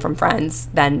reciprocation from friends,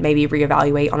 then maybe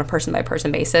reevaluate on a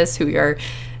person-by-person basis who you're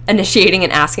initiating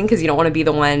and asking, because you don't want to be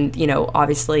the one,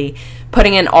 obviously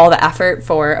putting in all the effort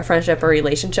for a friendship or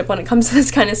relationship when it comes to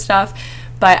this kind of stuff.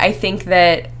 But I think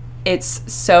that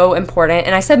it's so important,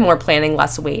 and I said more planning,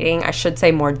 less waiting. I should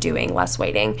say more doing, less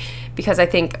waiting, because I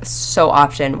think so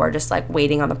often we're just like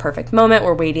waiting on the perfect moment.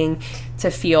 We're waiting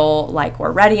to feel like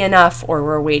we're ready enough, or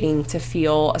we're waiting to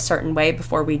feel a certain way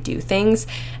before we do things.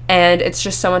 And it's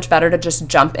just so much better to just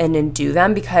jump in and do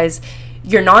them, because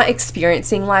you're not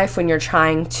experiencing life when you're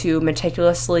trying to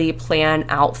meticulously plan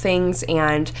out things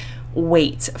and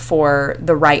wait for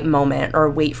the right moment or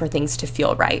wait for things to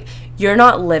feel right. You're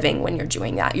not living when you're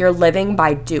doing that. You're living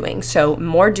by doing. So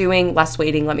more doing, less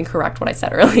waiting. Let me correct what I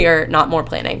said earlier, not more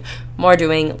planning. More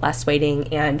doing, less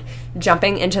waiting, and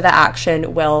jumping into the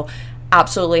action will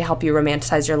absolutely help you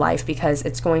romanticize your life, because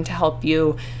it's going to help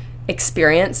you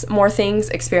experience more things,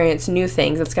 experience new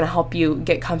things. It's going to help you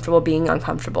get comfortable being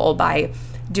uncomfortable by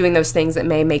doing those things that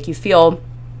may make you feel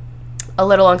a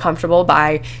little uncomfortable,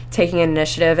 by taking an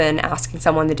initiative and asking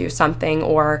someone to do something,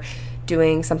 or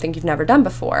doing something you've never done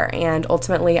before. And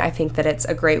ultimately, I think that it's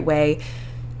a great way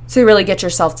to really get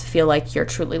yourself to feel like you're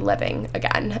truly living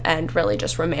again and really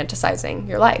just romanticizing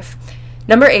your life.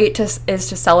 Number 8 is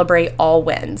to celebrate all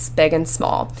wins, big and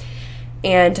small,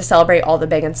 and to celebrate all the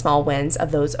big and small wins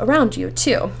of those around you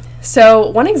too. So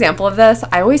one example of this,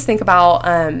 I always think about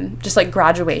just like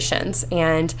graduations.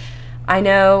 And I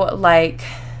know like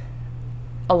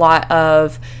a lot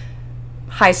of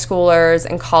high schoolers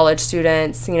and college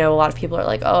students, a lot of people are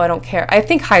like, oh, I don't care. I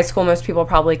think high school, most people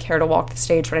probably care to walk the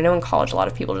stage, but I know in college, a lot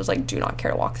of people just like do not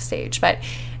care to walk the stage. But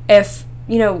if,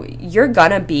 you're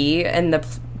gonna be in the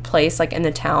place, like in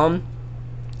the town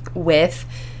with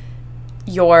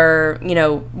your,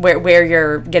 where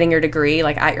you're getting your degree,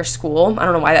 like at your school. I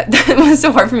don't know why that was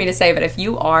so hard for me to say, but if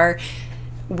you are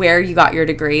where you got your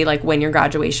degree, like when your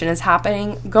graduation is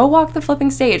happening, go walk the flipping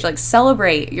stage, like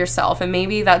celebrate yourself. And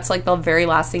maybe that's like the very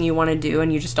last thing you want to do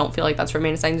and you just don't feel like that's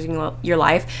romanticizing your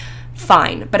life,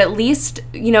 fine. But at least,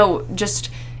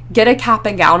 just get a cap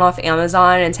and gown off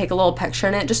Amazon and take a little picture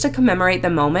in it just to commemorate the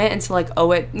moment and to like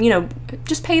owe it,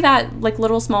 just pay that like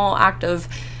little small act of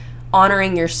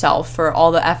honoring yourself for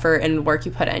all the effort and work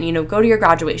you put in. Go to your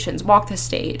graduations, walk the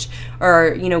stage,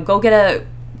 or, go get a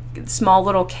small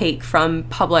little cake from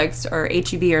Publix or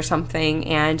H-E-B or something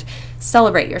and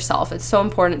celebrate yourself. It's so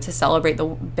important to celebrate the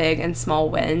big and small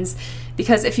wins,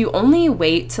 because if you only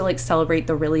wait to like celebrate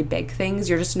the really big things,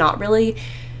 you're just not really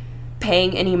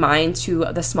paying any mind to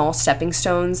the small stepping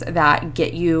stones that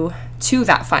get you to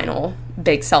that final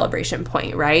big celebration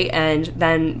point, right? And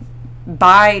then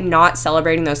by not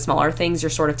celebrating those smaller things, you're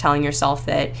sort of telling yourself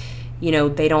that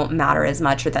they don't matter as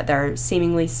much, or that they're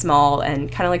seemingly small,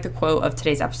 and kind of like the quote of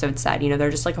today's episode said, they're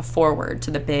just like a forward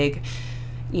to the big,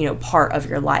 part of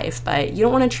your life. But you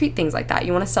don't want to treat things like that.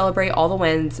 You want to celebrate all the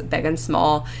wins, big and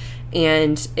small.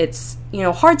 And it's,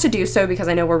 hard to do so because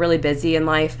I know we're really busy in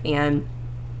life. And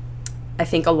I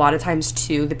think a lot of times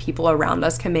too, the people around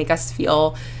us can make us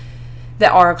feel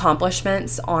that our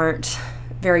accomplishments aren't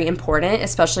very important,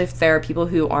 especially if there are people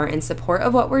who aren't in support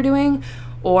of what we're doing,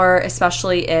 or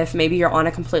especially if maybe you're on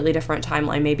a completely different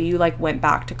timeline. Maybe you like went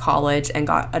back to college and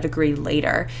got a degree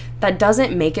later. That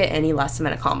doesn't make it any less of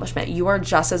an accomplishment. You are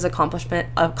just as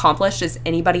accomplished as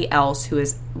anybody else who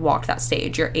has walked that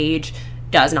stage. Your age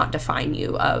does not define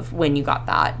you of when you got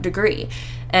that degree.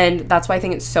 And that's why I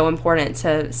think it's so important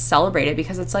to celebrate it,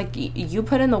 because it's like you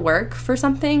put in the work for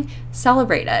something,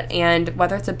 celebrate it. And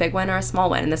whether it's a big win or a small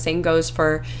win, and the same goes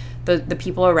for the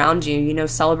people around you,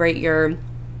 celebrate your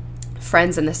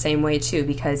friends in the same way too,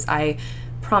 because I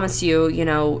promise you,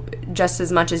 just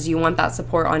as much as you want that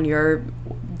support on your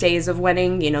days of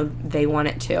winning, they want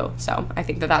it too. So I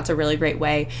think that that's a really great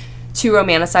way to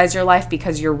romanticize your life,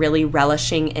 because you're really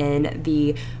relishing in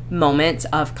the moment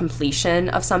of completion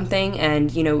of something,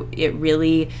 and it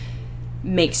really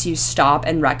makes you stop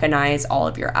and recognize all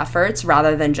of your efforts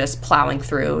rather than just plowing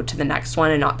through to the next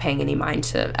one and not paying any mind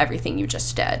to everything you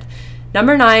just did.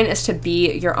 Number 9 is to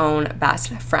be your own best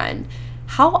friend.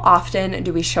 How often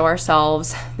do we show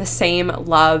ourselves the same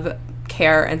love,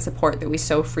 care, and support that we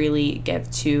so freely give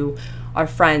to our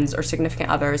friends or significant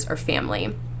others or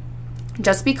family?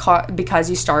 Just because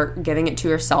you start giving it to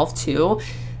yourself too,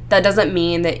 that doesn't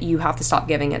mean that you have to stop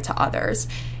giving it to others.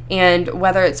 And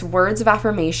whether it's words of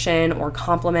affirmation or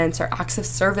compliments or acts of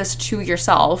service to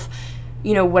yourself,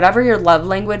 whatever your love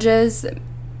language is,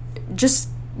 just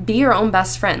be your own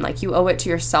best friend. Like, you owe it to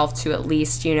yourself to at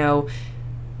least,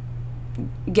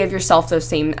 give yourself those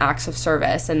same acts of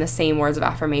service and the same words of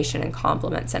affirmation and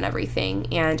compliments and everything.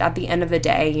 And at the end of the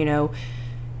day,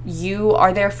 you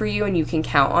are there for you and you can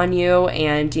count on you.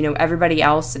 And, everybody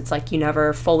else, it's like you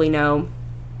never fully know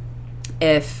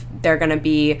if they're going to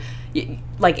be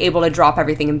like able to drop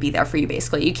everything and be there for you.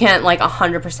 Basically, you can't like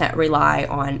 100% rely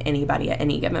on anybody at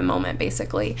any given moment,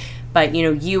 basically. But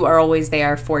you are always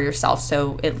there for yourself,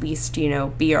 so at least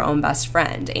be your own best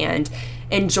friend and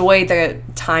enjoy the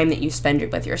time that you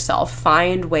spend with yourself.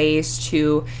 Find ways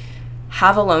to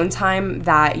have alone time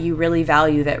that you really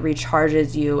value, that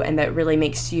recharges you and that really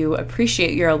makes you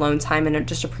appreciate your alone time and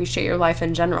just appreciate your life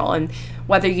in general. And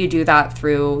whether you do that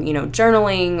through,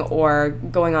 journaling or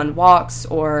going on walks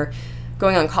or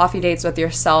going on coffee dates with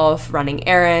yourself, running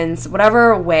errands,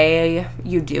 whatever way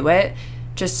you do it,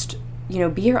 just,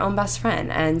 be your own best friend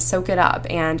and soak it up.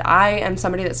 And I am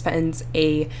somebody that spends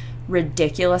a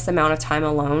ridiculous amount of time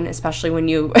alone, especially when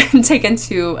you take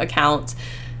into account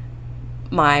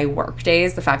my work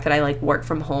days, the fact that I work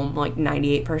from home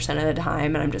 98% of the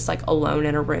time, and I'm just alone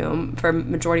in a room for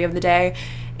majority of the day.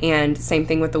 And same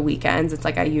thing with the weekends. It's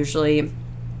I usually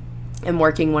am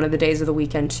working one of the days of the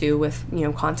weekend too with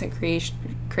content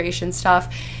creation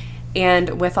stuff.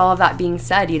 And with all of that being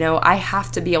said, I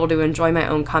have to be able to enjoy my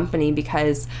own company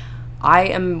because I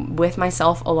am with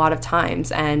myself a lot of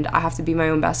times, and I have to be my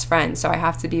own best friend. So I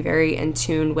have to be very in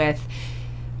tune with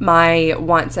my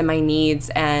wants and my needs.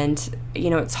 And,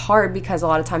 it's hard because a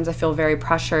lot of times I feel very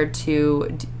pressured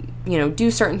to, do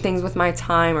certain things with my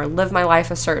time or live my life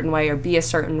a certain way or be a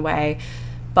certain way.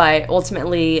 But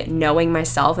ultimately, knowing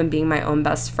myself and being my own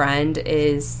best friend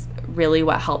is really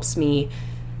what helps me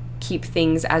keep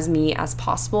things as me as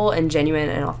possible and genuine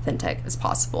and authentic as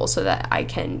possible, so that I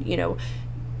can,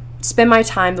 spend my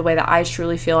time the way that I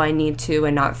truly feel I need to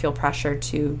and not feel pressure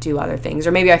to do other things.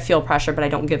 Or maybe I feel pressure, but I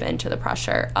don't give in to the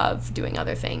pressure of doing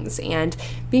other things. And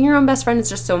being your own best friend is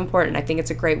just so important. I think it's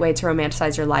a great way to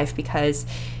romanticize your life because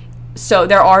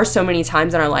there are so many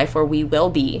times in our life where we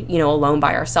will be, alone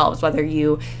by ourselves, whether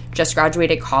you just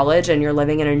graduated college and you're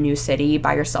living in a new city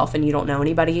by yourself and you don't know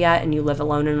anybody yet and you live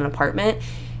alone in an apartment.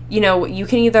 You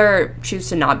can either choose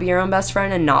to not be your own best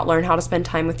friend and not learn how to spend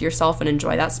time with yourself and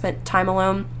enjoy that spent time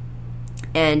alone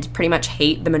and pretty much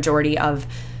hate the majority of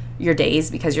your days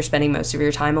because you're spending most of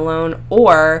your time alone,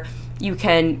 or you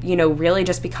can, really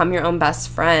just become your own best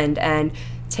friend and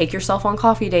take yourself on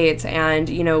coffee dates and,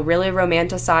 really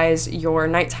romanticize your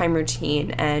nighttime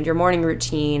routine and your morning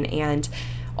routine and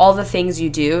all the things you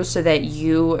do so that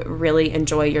you really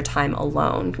enjoy your time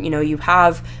alone. You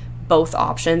have both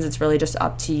options. It's really just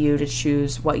up to you to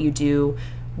choose what you do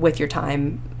with your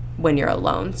time when you're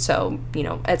alone. So,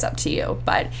 it's up to you.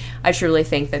 But I truly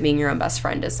think that being your own best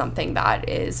friend is something that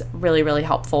is really, really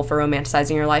helpful for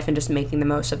romanticizing your life and just making the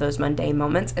most of those mundane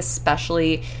moments,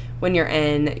 especially when you're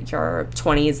in your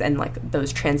 20s and like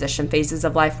those transition phases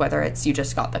of life, whether it's you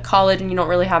just got to college and you don't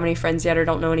really have any friends yet or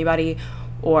don't know anybody,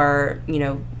 or,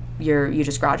 you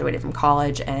just graduated from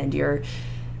college and you're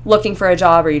looking for a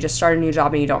job, or you just started a new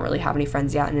job and you don't really have any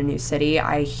friends yet in a new city.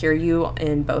 I hear you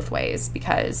in both ways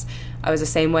because I was the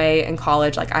same way in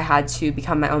college. Like, I had to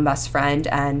become my own best friend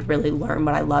and really learn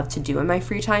what I love to do in my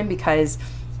free time because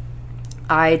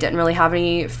I didn't really have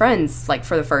any friends, like,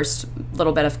 for the first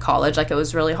little bit of college. Like, it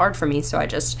was really hard for me. So I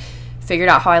just figured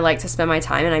out how I like to spend my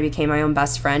time, and I became my own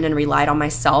best friend and relied on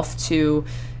myself to,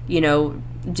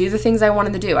 do the things I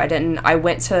wanted to do. I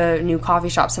went to new coffee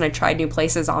shops and I tried new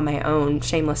places on my own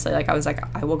shamelessly. Like, I was like,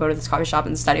 I will go to this coffee shop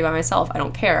and study by myself. I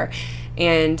don't care.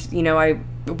 And, I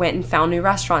went and found new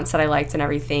restaurants that I liked and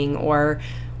everything, or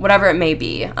whatever it may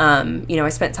be. I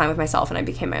spent time with myself and I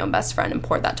became my own best friend and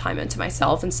poured that time into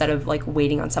myself instead of like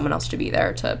waiting on someone else to be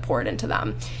there to pour it into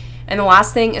them. And the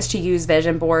last thing is to use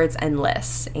vision boards and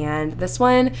lists. And this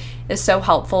one is so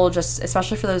helpful, just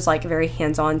especially for those like very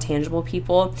hands-on, tangible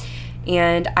people.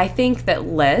 And I think that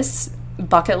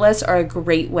bucket lists are a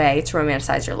great way to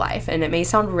romanticize your life. And it may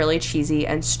sound really cheesy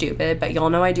and stupid, but y'all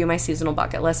know I do my seasonal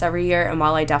bucket list every year. And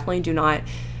while I definitely do not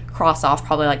cross off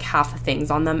probably like half the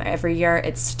things on them every year,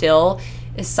 it still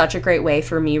is such a great way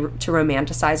for me to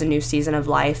romanticize a new season of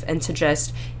life and to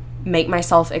just make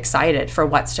myself excited for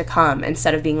what's to come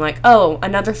instead of being like, oh,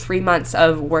 another 3 months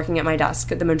of working at my desk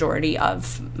the majority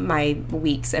of my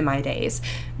weeks and my days.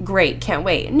 Great, can't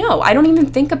wait. No, I don't even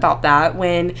think about that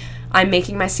when I'm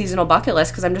making my seasonal bucket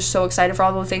list because I'm just so excited for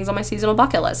all the things on my seasonal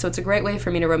bucket list. So it's a great way for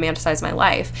me to romanticize my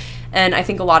life. And I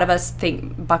think a lot of us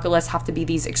think bucket lists have to be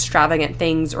these extravagant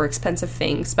things or expensive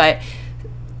things, but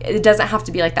it doesn't have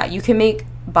to be like that. You can make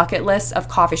bucket lists of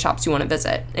coffee shops you want to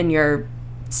visit in your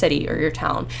city or your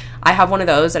town. I have one of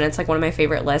those, and it's like one of my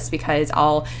favorite lists because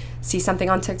I'll see something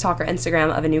on TikTok or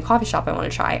Instagram of a new coffee shop I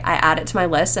want to try. I add it to my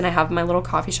list and I have my little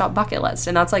coffee shop bucket list,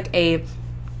 and that's like a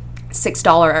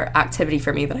 $6 activity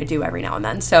for me that I do every now and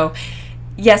then. So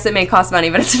yes, it may cost money,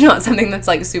 but it's not something that's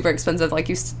like super expensive like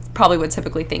you probably would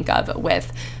typically think of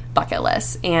with bucket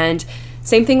lists. And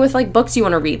same thing with like books you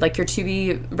want to read, like your to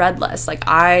be read list. Like,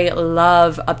 I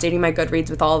love updating my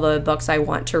Goodreads with all the books I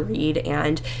want to read,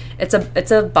 and it's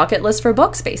a bucket list for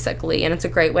books basically, and it's a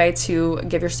great way to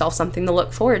give yourself something to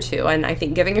look forward to. And I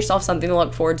think giving yourself something to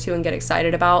look forward to and get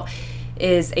excited about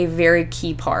is a very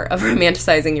key part of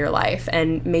romanticizing your life.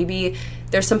 And maybe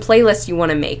there's some playlists you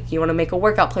want to make. You want to make a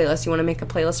workout playlist. You want to make a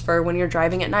playlist for when you're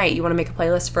driving at night. You want to make a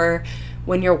playlist for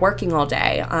when you're working all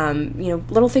day.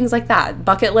 Little things like that.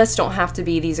 Bucket lists don't have to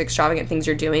be these extravagant things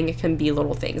you're doing. It can be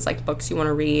little things like books you want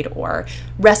to read, or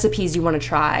recipes you want to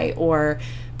try, or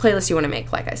playlists you want to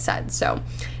make, like I said. So,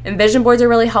 and vision boards are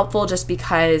really helpful just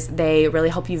because they really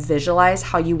help you visualize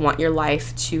how you want your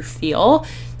life to feel,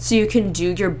 so you can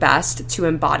do your best to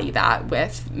embody that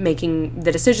with making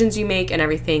the decisions you make and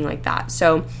everything like that.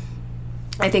 So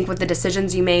I think with the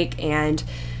decisions you make and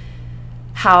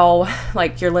how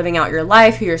like you're living out your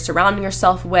life, who you're surrounding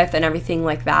yourself with, and everything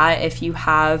like that. If you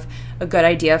have a good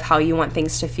idea of how you want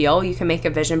things to feel, you can make a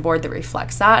vision board that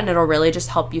reflects that, and it'll really just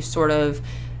help you sort of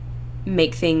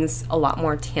make things a lot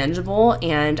more tangible.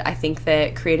 And I think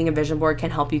that creating a vision board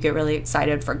can help you get really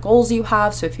excited for goals you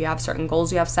have. So if you have certain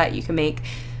goals you have set, you can make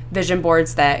vision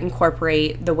boards that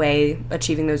incorporate the way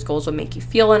achieving those goals will make you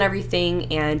feel and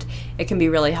everything. And it can be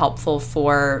really helpful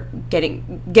for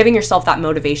giving yourself that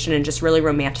motivation and just really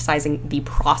romanticizing the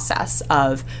process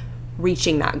of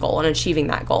reaching that goal and achieving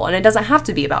that goal. And it doesn't have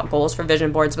to be about goals for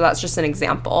vision boards, but that's just an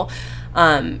example.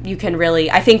 You can really,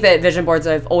 I think that vision boards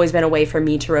have always been a way for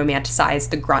me to romanticize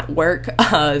the grunt work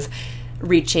of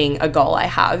reaching a goal I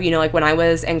have. You know, like when I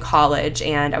was in college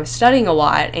and I was studying a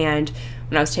lot, and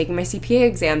when I was taking my CPA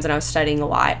exams and I was studying a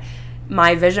lot,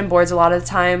 my vision boards a lot of the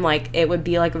time, like it would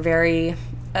be like very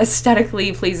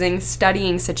aesthetically pleasing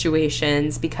studying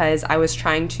situations, because I was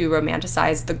trying to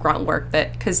romanticize the grunt work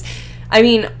that, because I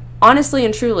mean, honestly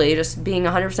and truly, just being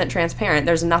 100% transparent,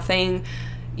 there's nothing,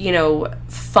 you know,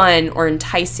 fun or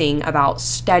enticing about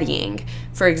studying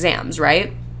for exams,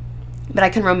 right? But I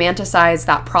can romanticize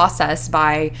that process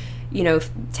by, you know,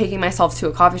 taking myself to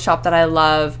a coffee shop that I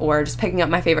love, or just picking up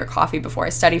my favorite coffee before I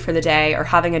study for the day, or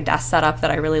having a desk set up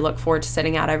that I really look forward to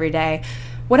sitting at every day,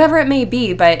 whatever it may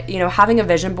be. But, you know, having a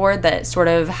vision board that sort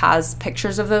of has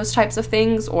pictures of those types of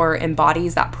things or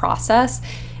embodies that process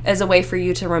is a way for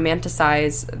you to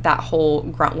romanticize that whole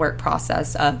grunt work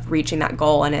process of reaching that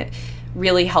goal. And it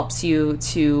really helps you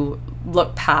to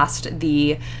look past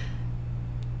the,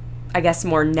 I guess,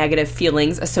 more negative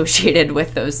feelings associated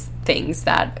with those things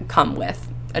that come with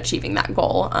achieving that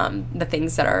goal, the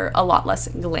things that are a lot less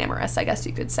glamorous, I guess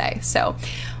you could say. So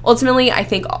ultimately, I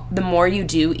think the more you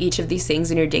do each of these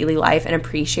things in your daily life and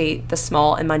appreciate the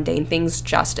small and mundane things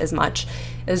just as much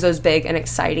as those big and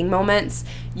exciting moments,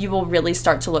 you will really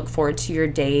start to look forward to your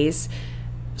days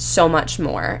so much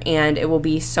more, and it will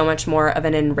be so much more of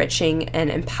an enriching and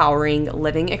empowering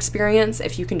living experience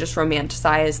if you can just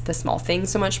romanticize the small things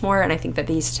so much more. And I think that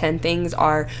these 10 things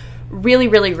are really,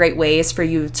 really great ways for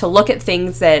you to look at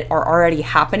things that are already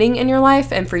happening in your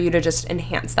life and for you to just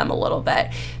enhance them a little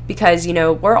bit, because, you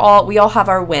know, we all have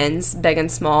our wins, big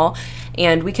and small,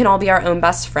 and we can all be our own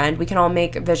best friend. We can all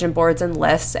make vision boards and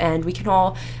lists, and we can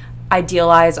all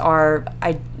idealize I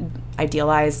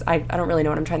don't really know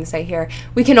what I'm trying to say here.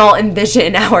 We can all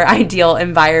envision our ideal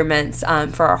environments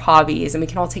for our hobbies, and we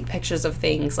can all take pictures of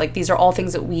things. Like, these are all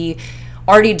things that we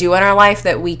already do in our life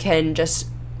that we can just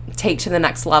take to the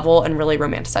next level and really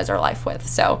romanticize our life with.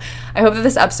 So I hope that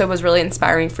this episode was really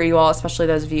inspiring for you all, especially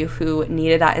those of you who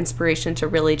needed that inspiration to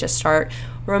really just start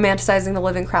romanticizing the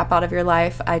living crap out of your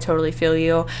life. I totally feel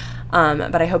you.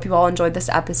 But I hope you all enjoyed this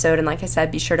episode. And like I said,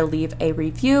 be sure to leave a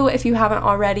review if you haven't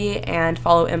already, and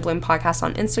follow In Bloom Podcast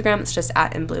on Instagram. It's just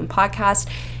at In Bloom Podcast.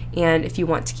 And if you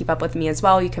want to keep up with me as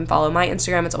well, you can follow my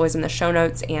Instagram. It's always in the show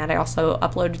notes. And I also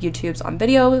upload YouTubes on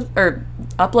videos.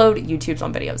 I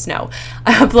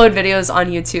upload videos on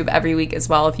YouTube every week as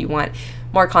well if you want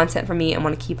more content from me and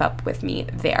want to keep up with me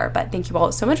there. But thank you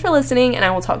all so much for listening, and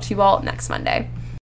I will talk to you all next Monday.